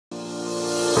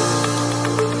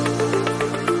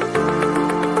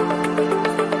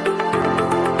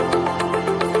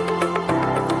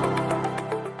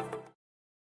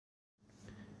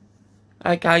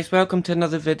Hi guys, welcome to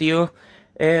another video.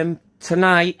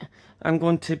 Tonight I'm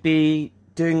going to be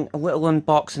doing a little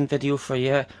unboxing video for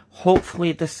you.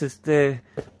 Hopefully this is the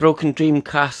broken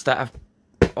Dreamcast that I've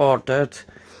ordered.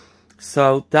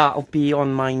 So that'll be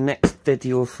on my next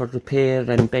video for repair,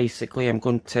 and basically I'm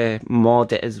going to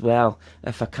mod it as well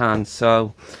if I can.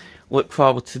 So look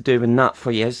forward to doing that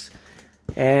for you.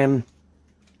 I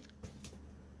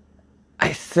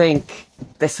think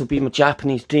this will be my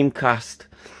Japanese Dreamcast.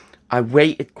 I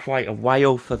waited quite a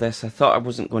while for this. I thought I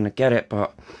wasn't going to get it,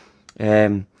 but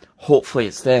hopefully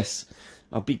it's this.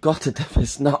 I'll be gutted if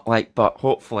it's not, but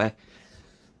hopefully.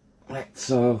 Right,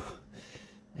 so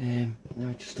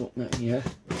now just open it here.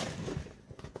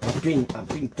 I've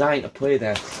been dying to play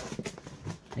this.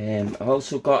 I've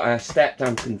also got a step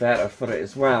down converter for it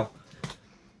as well.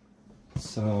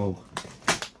 So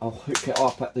I'll hook it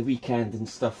up at the weekend and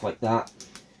stuff like that.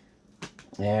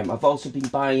 I've also been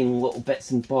buying little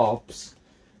bits and bobs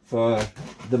for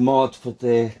the mod for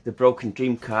the broken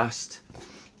Dreamcast.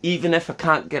 Even if I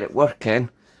can't get it working,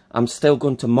 I'm still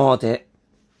going to mod it,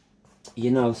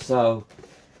 you know, so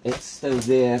it's still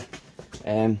there.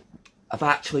 I've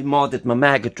actually modded my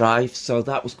Mega Drive, so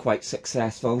that was quite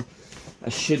successful. I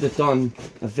should have done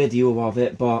a video of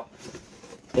it, but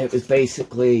it was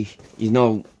basically, you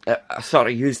know, I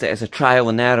sort of used it as a trial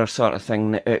and error sort of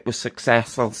thing. It was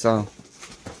successful, so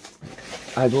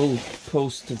I will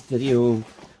post a video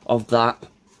of that,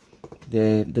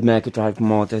 the Mega Drive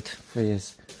modded for you.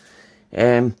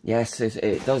 Yes,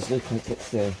 it does look like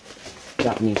it's the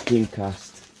Japanese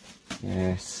Dreamcast.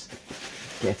 Yes,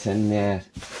 get in there.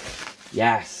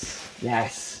 Yes,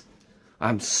 yes.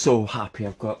 I'm so happy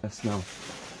I've got this now.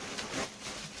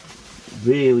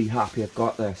 Really happy I've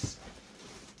got this.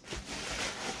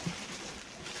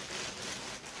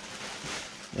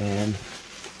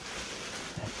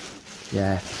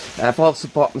 Yeah, I've also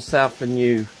bought myself a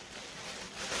new,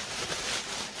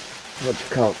 what do you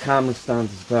call it, camera stand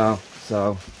as well,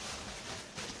 so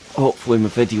hopefully my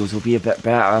videos will be a bit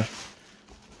better,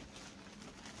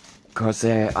 because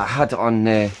I had it on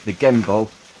the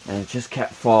gimbal and it just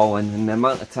kept falling, and the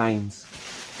amount of times,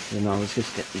 you know, I was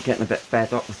just getting a bit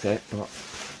fed up with it. But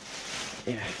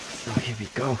yeah, so here we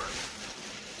go.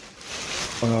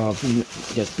 Oh,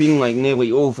 it's been like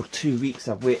nearly over 2 weeks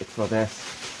I've waited for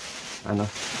this. And I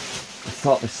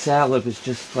thought the seller was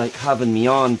just like having me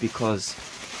on, because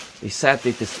they said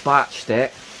they dispatched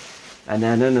it, and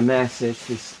then in a message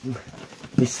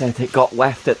they said it got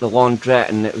left at the laundrette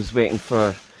and it was waiting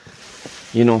for,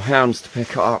 you know, hands to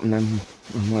pick it up. And then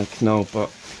I'm like, no,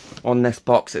 but on this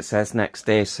box it says next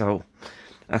day. So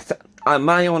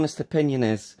my honest opinion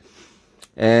is,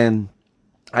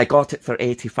 I got it for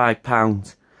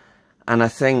 £85, and I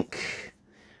think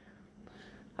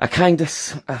I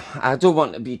don't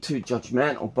want to be too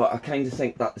judgmental, but I kind of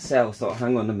think that the seller thought,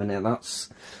 hang on a minute, that's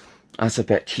a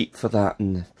bit cheap for that,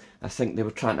 and I think they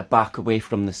were trying to back away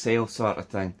from the sale sort of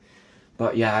thing.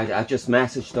 But yeah, I just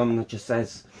messaged them, and it just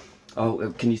says,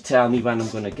 oh, can you tell me when I'm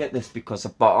going to get this, because I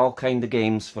bought all kind of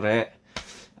games for it,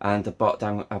 and I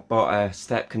bought a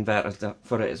step converter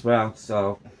for it as well,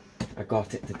 so I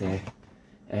got it today.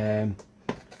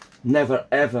 Never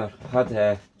ever had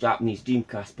a Japanese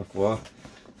Dreamcast before.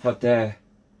 I've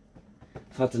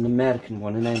had an American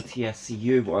one, an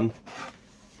NTSC one,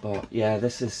 but yeah,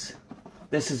 this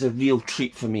is a real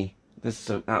treat for me. This is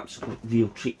an absolute real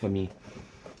treat for me.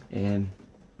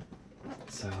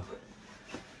 So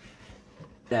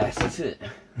yes, that's it.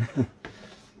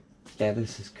 Yeah,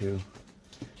 this is cool.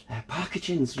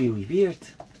 Packaging's really weird.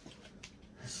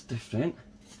 It's different.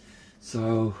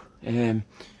 So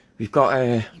we've got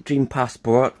a Dream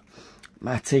Passport.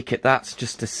 I take it that's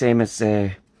just the same as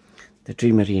the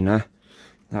Dream Arena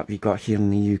that we got here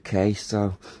in the UK.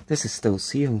 So this is still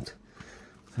sealed.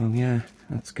 So yeah,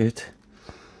 that's good.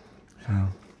 So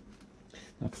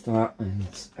that's that, and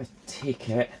I take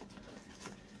it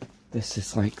this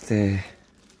is like this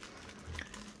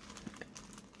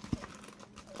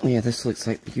looks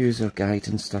like the user guide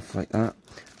and stuff like that.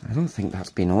 I don't think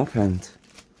that's been opened.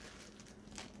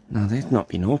 No, they've not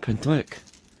been opened, look.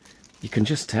 You can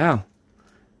just tell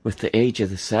with the age of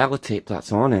the sellotape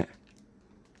that's on it.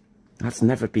 That's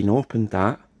never been opened,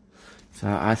 that. So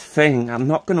I think I'm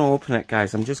not going to open it,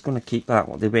 guys. I'm just going to keep that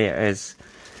the way it is.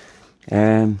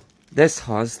 This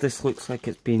looks like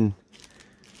it's been,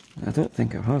 I don't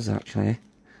think it has actually.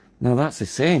 No, that's the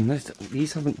same.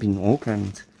 These haven't been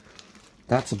opened.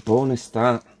 That's a bonus,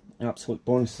 that. Absolute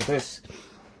bonus to this.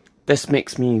 This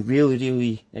makes me really,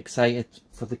 really excited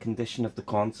for the condition of the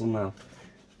console now.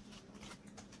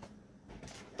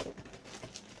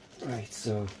 Right,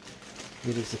 so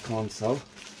here is the console.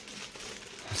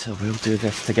 So we'll do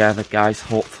this together, guys.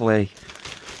 Hopefully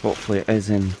it is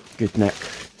in good nick.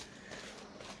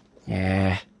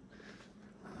 Yeah,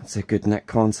 it's a good nick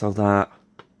console, that.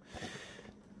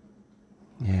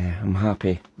 Yeah, I'm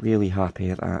happy, really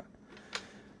happy at that.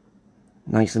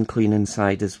 Nice and clean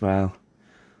inside as well.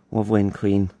 Lovely and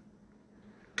clean.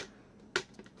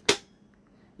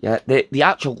 Yeah, the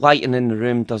actual lighting in the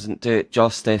room doesn't do it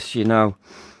justice, you know.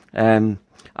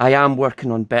 I am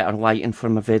working on better lighting for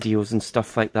my videos and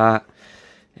stuff like that.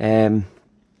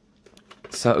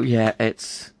 So yeah,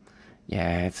 it's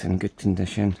in good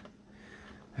condition.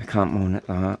 I can't moan at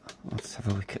that. Let's have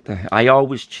a look at the... I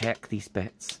always check these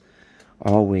bits.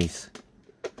 Always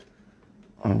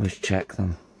check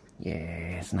them.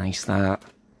 Yeah, it's nice, that.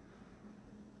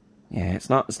 Yeah, it's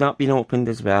not been opened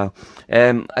as well.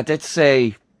 I did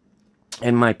say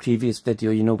in my previous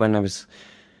video, you know, when I was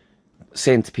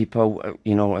saying to people,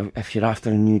 you know, if you're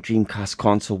after a new Dreamcast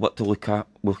console, what to look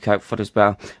out for as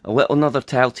well. Another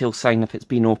telltale sign if it's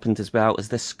been opened as well is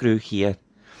this screw here.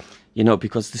 You know,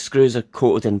 because the screws are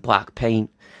coated in black paint,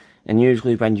 and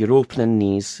usually when you're opening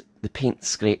these, the paint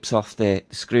scrapes off the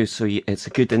screws, so it's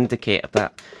a good indicator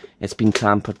that it's been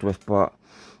tampered with. But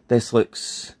this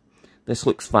looks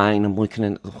fine. I'm looking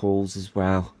into the holes as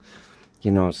well.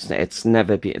 You know,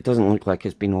 it doesn't look like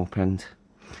it's been opened.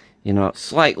 You know,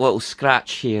 slight little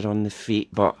scratch here on the feet,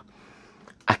 but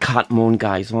I can't moan,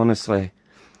 guys, honestly.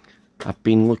 I've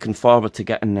been looking forward to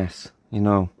getting this, you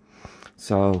know.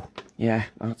 So yeah,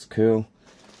 that's cool.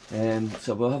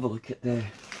 So we'll have a look at the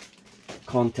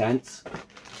contents.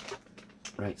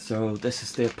 Right, so this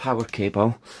is the power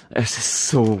cable. This is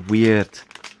so weird.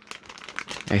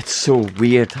 It's so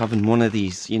weird having one of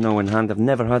these, you know, in hand. I've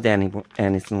never had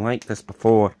anything like this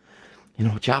before. You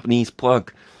know, Japanese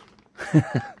plug. Do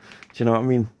you know what I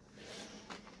mean?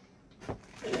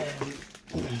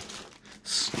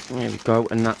 So, there we go,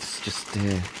 and that's just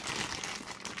there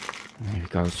we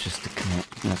go, it's just the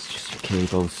connect, that's just your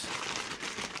cables.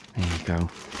 There you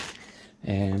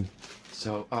go.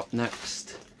 So up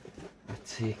next, I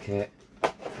take it.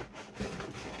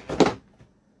 The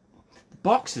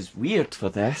box is weird for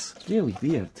this. It's really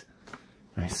weird.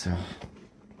 Right, so.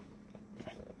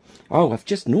 Oh, I've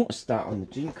just noticed that on the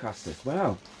Dreamcast as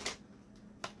well.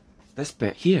 This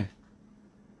bit here.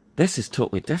 This is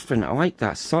totally different. I like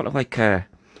that. Sort of like a...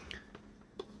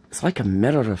 It's like a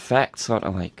mirror effect, sort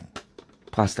of like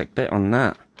plastic bit on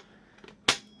that.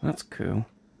 That's cool.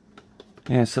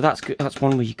 Yeah, so that's good. That's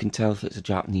one way you can tell if it's a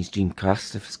Japanese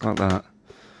Dreamcast, if it's got that.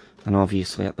 And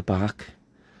obviously at the back,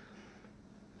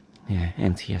 yeah,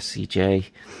 NTSC J.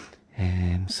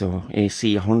 So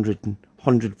AC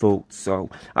 100 volts. So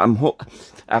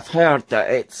I've heard that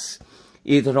it's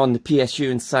either on the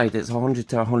PSU inside it's 100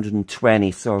 to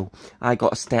 120. So I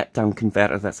got a step down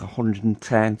converter that's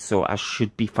 110. So I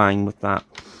should be fine with that.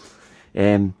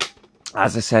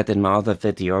 As I said in my other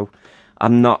video,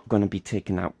 I'm not going to be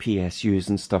taking out PSUs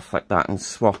and stuff like that and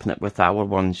swapping it with our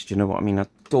ones. Do you know what I mean? I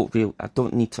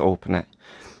don't need to open it.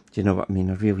 Do you know what I mean?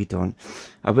 I really don't.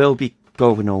 I will be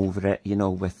going over it, you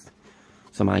know, with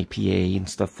some IPA and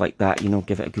stuff like that. You know,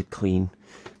 give it a good clean.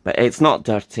 But it's not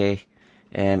dirty.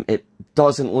 It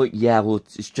doesn't look yellow.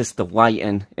 It's just the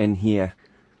lighting in here,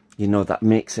 you know, that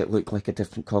makes it look like a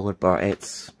different colour. But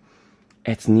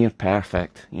it's near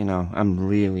perfect. You know, I'm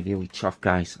really, really chuffed,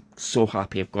 guys. So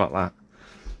happy I've got that.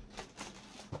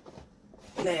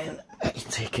 Then I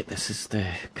take it this is the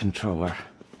controller.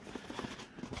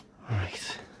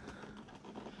 Right.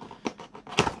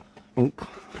 Oh,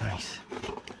 right.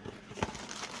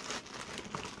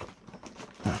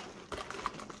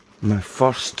 My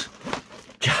first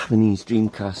Japanese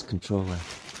Dreamcast controller.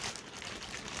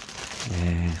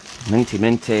 Yeah,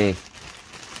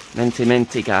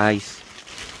 minty, guys.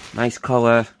 Nice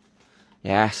colour.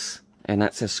 Yes, and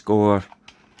it's a score.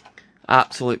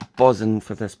 Absolute buzzing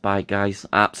for this bag, guys.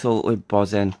 Absolutely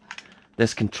buzzing.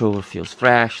 This controller feels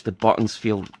fresh. The buttons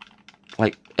feel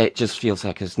like, it just feels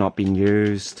like it's not been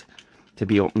used, to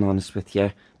be open honest with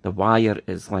you. The wire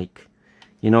is like,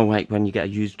 you know, like when you get a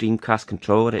used Dreamcast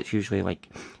controller, it's usually like,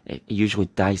 it usually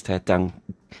dies to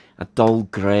a dull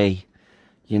grey,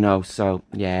 you know. So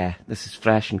yeah, this is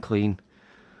fresh and clean.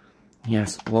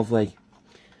 Yes, lovely.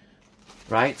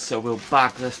 Right, so we'll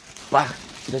back this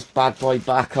bad boy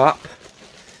back up,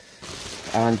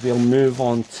 and we'll move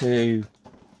on to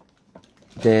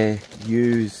the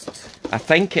used. I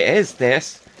think it is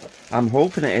this. I'm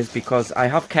hoping it is, because I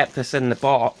have kept this in the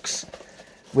box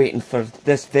waiting for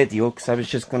this video, because I was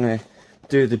just going to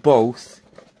do the both,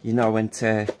 you know,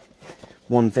 into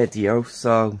one video.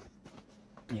 So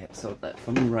yeah, so that, if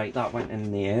I'm right, that went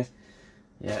in there.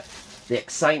 Yeah, the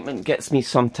excitement gets me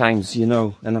sometimes, you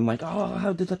know, and I'm like, oh,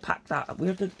 how did I pack that?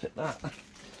 Where did I put that?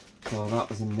 So that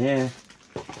was in there.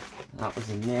 That was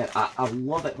in there. I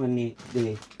love it when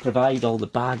they provide all the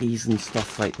baggies and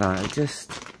stuff like that.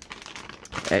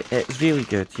 It's really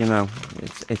good, you know.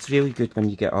 It's really good when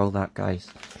you get all that, guys.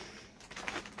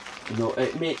 You know,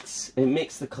 it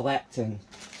makes the collecting,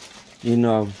 you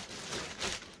know,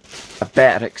 a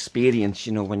better experience.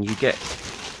 You know, when you get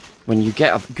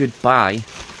a good buy,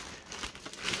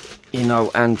 you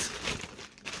know, and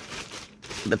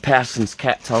the person's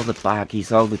kept all the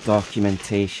baggies, all the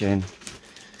documentation.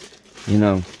 You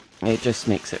know, it just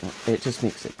makes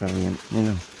it brilliant, you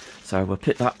know. So we'll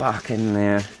put that back in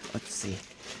there. Let's see.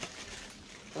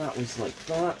 That was like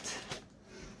that.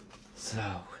 So,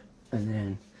 and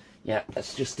then, yeah,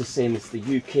 it's just the same as the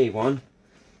UK one.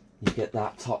 You get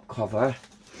that top cover,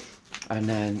 and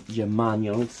then your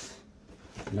manuals.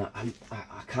 And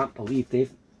I can't believe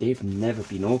they've never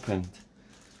been opened.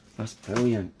 That's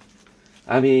brilliant.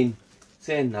 I mean,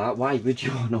 saying that, why would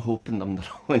you want to open them? They're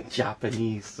all in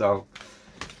Japanese, so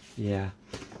yeah.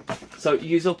 So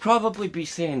you'll probably be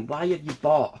saying, why have you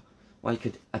bought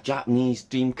like a Japanese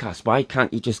Dreamcast? Why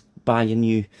can't you just buy a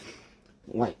new,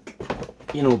 like,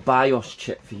 you know, BIOS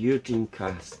chip for your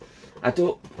Dreamcast? I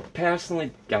don't,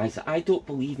 personally, guys, I don't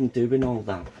believe in doing all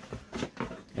that.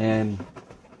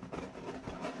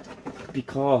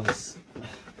 Because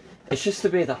it's just the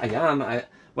way that I am.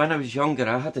 When I was younger,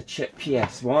 I had a chip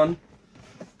PS1.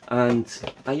 And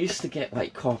I used to get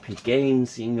like copied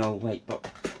games, you know, like, but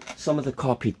some of the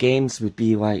copied games would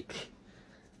be like,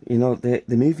 you know, the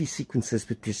movie sequences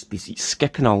would just be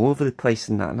skipping all over the place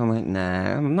and that, and I'm like,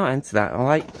 nah, I'm not into that.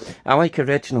 I like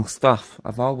original stuff.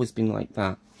 I've always been like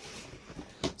that.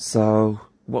 So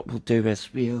what we'll do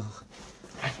is we'll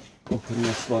open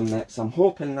this one next. I'm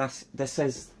hoping this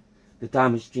is the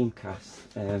damaged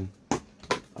Dreamcast.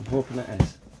 I'm hoping it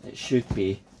is. It should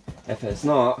be. If it's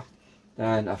not,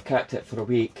 and I've kept it for a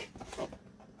week.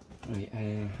 Right,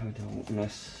 how do I open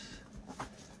this?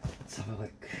 Let's have a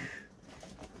look.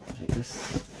 Right,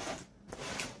 this.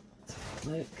 Let's have a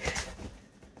look.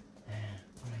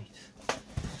 Right.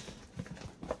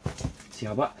 See,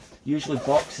 usually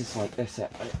boxes like this I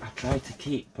try to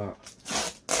keep, but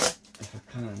if I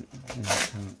can't, then I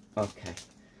can't. Okay.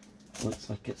 Looks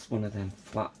like it's one of them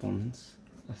flat ones,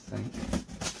 I think.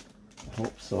 I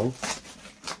hope so.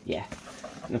 Yeah.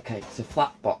 Okay, it's a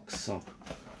flat box, so.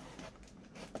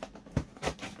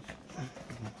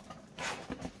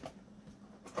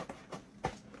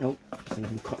 Oh, I think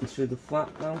I'm cutting through the flat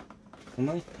now, am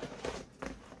I?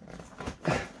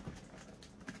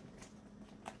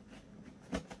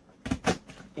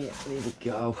 Yeah, there we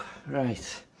go.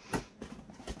 Right.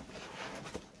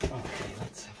 Okay,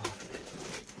 let's have a look.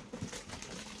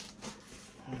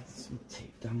 There's some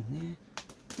tape down there.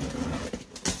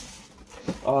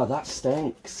 Oh, that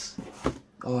stinks.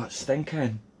 Oh, it's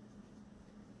stinking.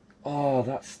 Oh,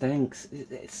 that stinks.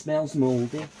 It smells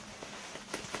mouldy.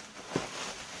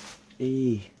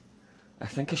 Eee. I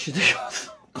think I should have got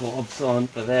some gloves on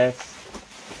for this.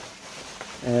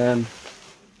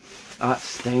 That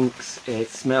stinks. It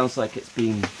smells like it's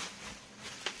been...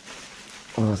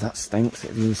 Oh, that stinks.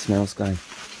 It really smells, guys.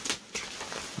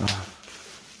 Oh.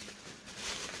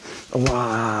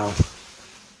 Wow.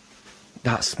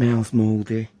 That smells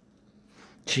mouldy.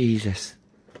 Jesus.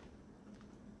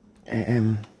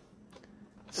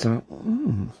 So,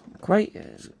 quite...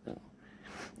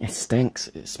 It stinks.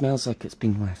 It smells like it's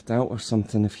been left out or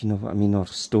something, if you know what I mean, or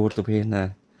stored away in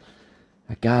a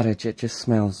garage. It just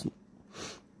smells...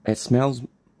 It smells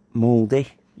mouldy.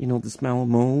 You know, the smell of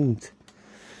mould.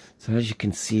 So as you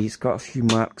can see, it's got a few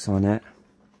marks on it.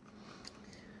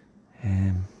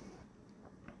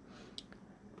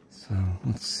 So,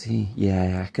 let's see.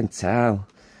 Yeah, I can tell.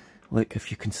 Look,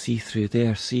 if you can see through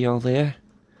there. See all there?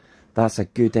 That's a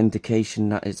good indication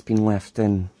that it's been left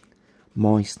in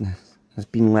moistness. It's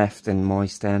been left in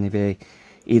moist anyway.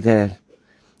 Either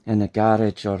in a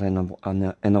garage or in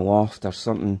a loft or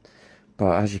something.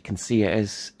 But as you can see,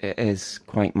 it is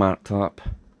quite marked up.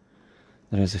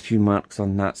 There is a few marks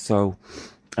on that, so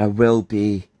I will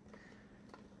be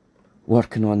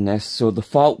working on this. So the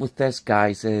fault with this,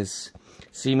 guys, is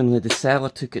seemingly the seller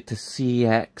took it to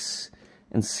CEX,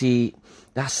 and see,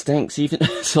 that stinks. Even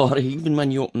sorry, even when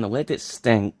you open the lid, it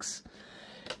stinks.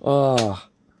 Oh,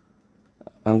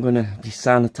 I'm gonna be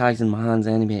sanitizing my hands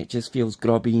anyway. It just feels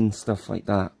grubby and stuff like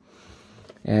that.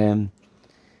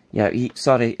 Yeah,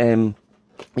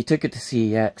 he took it to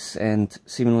CEX, and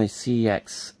seemingly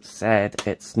CEX said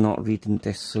it's not reading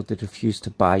this, so they refused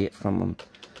to buy it from him.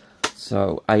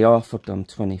 So I offered them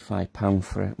 £25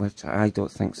 for it, which I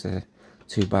don't think's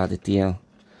too bad a deal,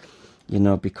 you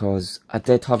know, because I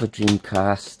did have a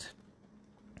Dreamcast,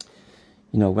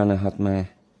 you know, when I had my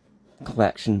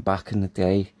collection back in the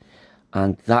day,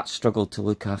 and that struggled to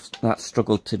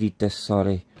read this,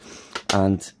 sorry,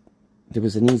 and there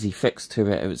was an easy fix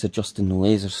to it. It was adjusting the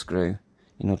laser screw,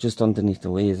 you know, just underneath the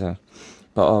laser,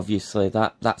 but obviously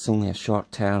that's only a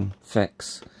short-term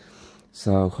fix,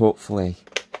 so hopefully,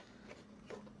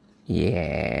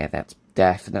 yeah, that's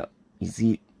definite.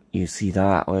 You see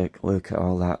that, look at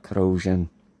all that corrosion,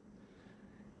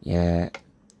 yeah,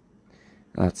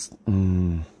 that's,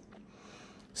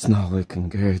 it's not looking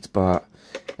good, but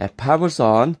it powers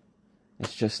on,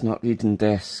 it's just not reading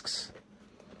discs,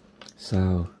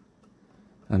 so,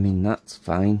 I mean, that's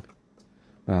fine.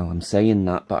 Well, I'm saying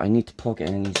that, but I need to plug it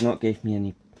in. He's not gave me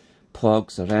any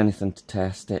plugs or anything to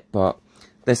test it, but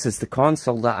this is the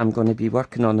console that I'm going to be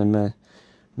working on in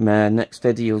my next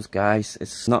videos, guys.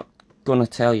 It's not going to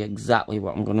tell you exactly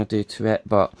what I'm going to do to it,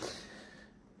 but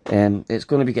it's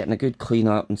going to be getting a good clean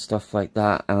up and stuff like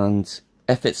that, and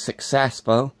if it's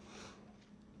successful,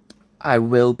 I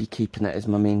will be keeping it as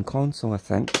my main console, I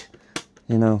think,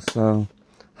 you know, so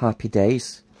happy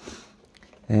days.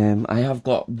 I have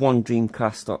got one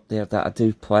Dreamcast up there that I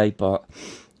do play, but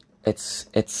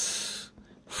it's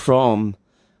from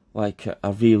like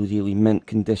a really mint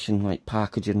condition, like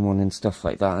packaging one and stuff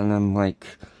like that, and I'm like,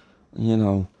 you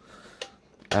know,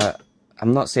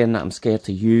 I'm not saying that I'm scared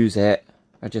to use it.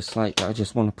 I just want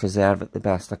to preserve it the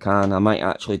best I can. I might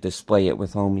actually display it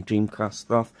with all my Dreamcast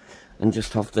stuff and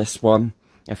just have this one,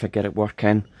 if I get it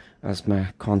working, as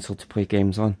my console to play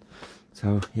games on.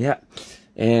 So yeah.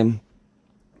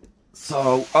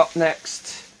 So up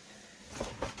next,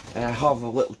 I have a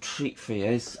little treat for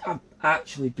you. I've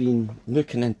actually been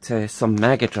looking into some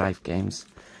Mega Drive games,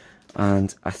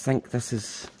 and I think this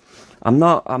is, I'm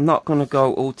not going to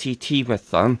go OTT with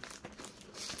them.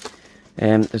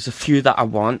 There's a few that I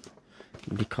want,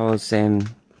 because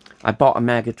I bought a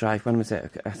Mega Drive, when was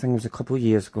it? I think it was a couple of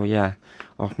years ago, yeah,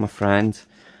 off my friend,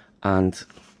 and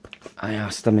I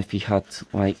asked him if he had,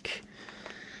 like,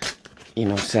 you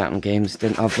know, certain games,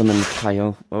 didn't have them in the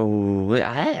pile. Oh,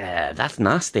 that's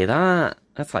nasty,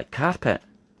 that's like carpet.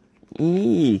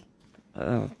 Eee.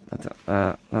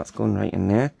 That's going right in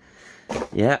there.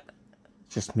 Yeah,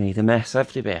 just made a mess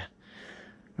everywhere.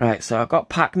 Right, so I got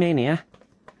Pac-Mania.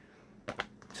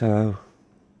 So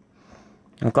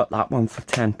I got that one for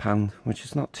 £10, which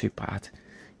is not too bad,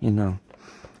 you know.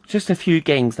 Just a few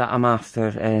games that I'm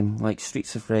after, like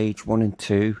Streets of Rage 1 and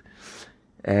 2.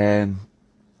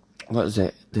 What is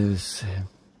it? There's,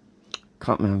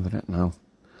 can't remember it now.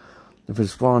 There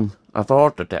was one, I've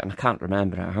ordered it and I can't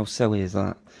remember it. How silly is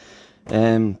that?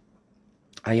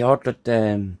 I ordered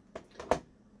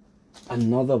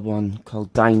another one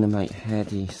called Dynamite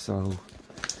Heady, so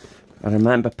I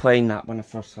remember playing that when I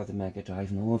first had the Mega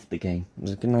Drive, and I loved the game. It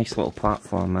was a nice little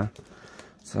platformer.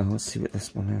 So let's see what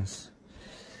this one is.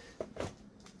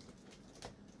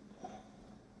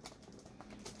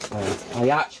 I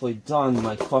actually done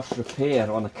my first repair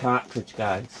on a cartridge,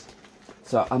 guys.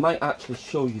 So I might actually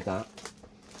show you that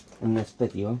in this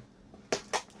video.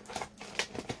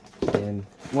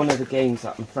 One of the games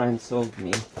that my friend sold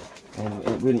me,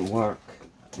 it wouldn't work.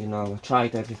 You know, I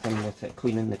tried everything with it,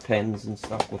 cleaning the pins and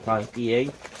stuff with IDA,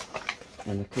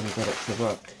 and I couldn't get it to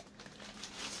work.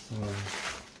 So,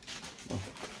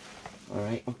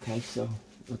 alright, okay, so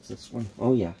what's this one?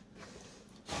 Oh yeah.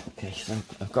 Okay, so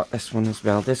I've got this one as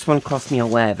well. This one cost me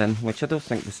 11, which I don't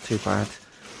think was too bad.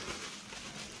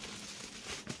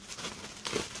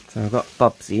 So I've got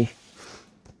Bubsy.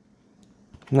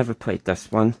 Never played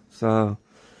this one, so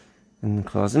in the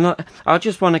closet. I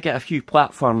just want to get a few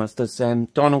platformers. There's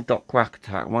Donald Duck Quack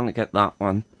Attack. I want to get that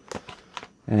one.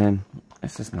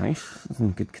 This is nice. It's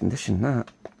in good condition,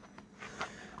 that.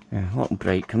 Yeah, little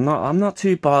break. I'm not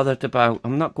too bothered about.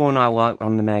 I'm not going all out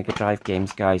on the Mega Drive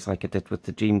games, guys, like I did with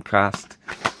the Dreamcast.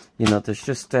 You know, there's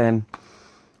just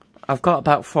I've got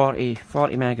about 40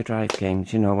 Mega Drive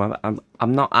games. You know,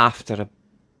 I'm not after a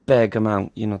big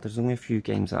amount. You know, there's only a few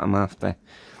games that I'm after.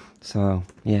 So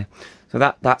yeah, so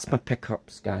that's my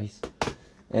pickups, guys.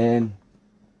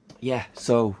 Yeah,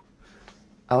 so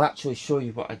I'll actually show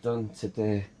you what I've done to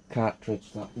the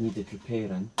cartridge that needed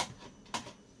repairing.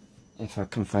 If I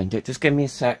can find it. Just give me a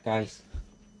sec, guys.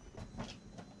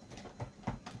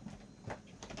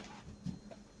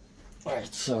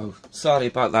 Right, so, sorry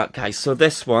about that, guys. So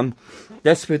this one,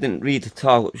 this wouldn't read at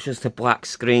all. It was just a black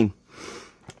screen.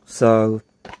 So,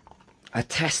 I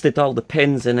tested all the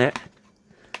pins in it.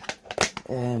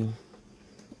 And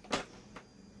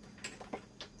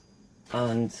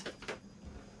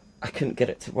I couldn't get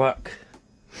it to work.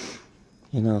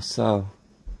 You know, so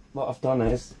what I've done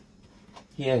is,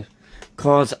 here,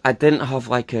 cause I didn't have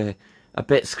like a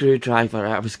bit screwdriver,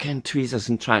 I was getting tweezers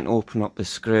and trying to open up the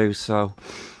screw, so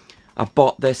I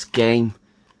bought this game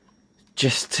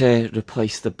just to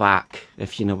replace the back,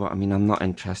 if you know what I mean. I'm not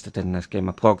interested in this game.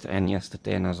 I plugged it in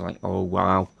yesterday and I was like, oh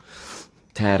wow,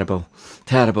 terrible,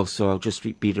 terrible, so I'll just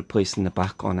be replacing the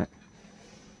back on it.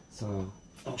 So,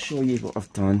 I'll show you what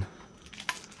I've done.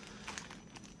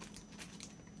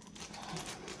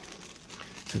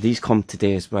 So these come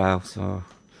today as well, so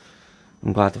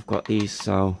I'm glad I've got these.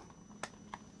 So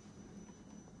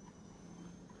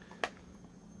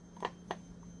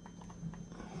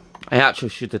I actually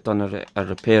should have done a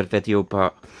repair video,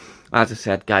 but as I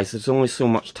said guys, there's only so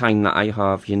much time that I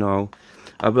have, you know.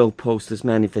 I will post as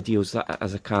many videos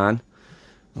as I can.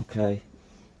 Okay.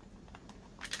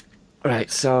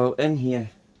 Right, so in here,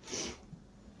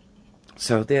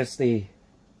 so there's the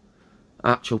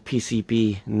actual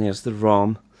PCB and there's the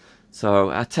ROM.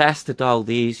 So I tested all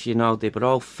these, you know, they were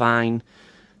all fine.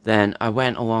 Then I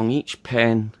went along each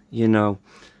pin, you know,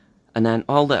 and then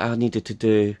all that I needed to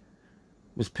do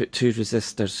was put 2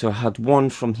 resistors. So I had one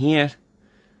from here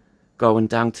going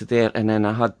down to there, and then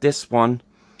I had this one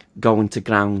going to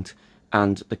ground,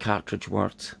 and the cartridge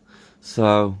worked.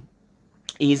 So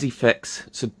easy fix.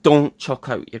 So don't chuck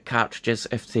out your cartridges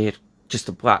if they're just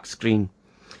a black screen.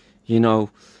 You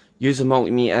know, use a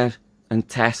multimeter and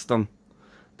test them.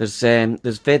 There's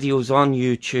videos on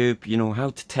YouTube, you know,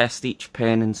 how to test each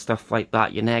pin and stuff like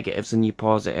that, your negatives and your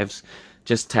positives.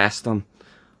 Just test them.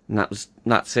 And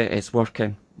that's it, it's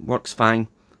working. Works fine.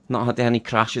 Not had any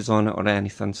crashes on it or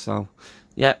anything, so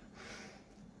yeah.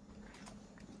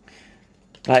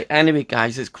 Right, anyway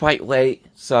guys, it's quite late,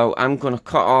 so I'm gonna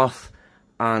cut off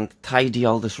and tidy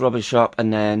all this rubbish up,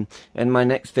 and then in my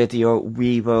next video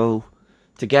we'll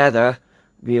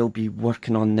be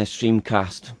working on this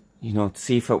Dreamcast, you know, to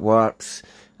see if it works,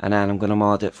 and then I'm gonna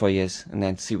mod it for you and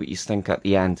then see what you think at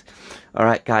the end.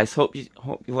 Alright guys, hope you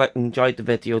enjoyed the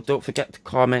video. Don't forget to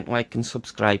comment, like and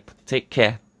subscribe. Take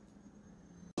care.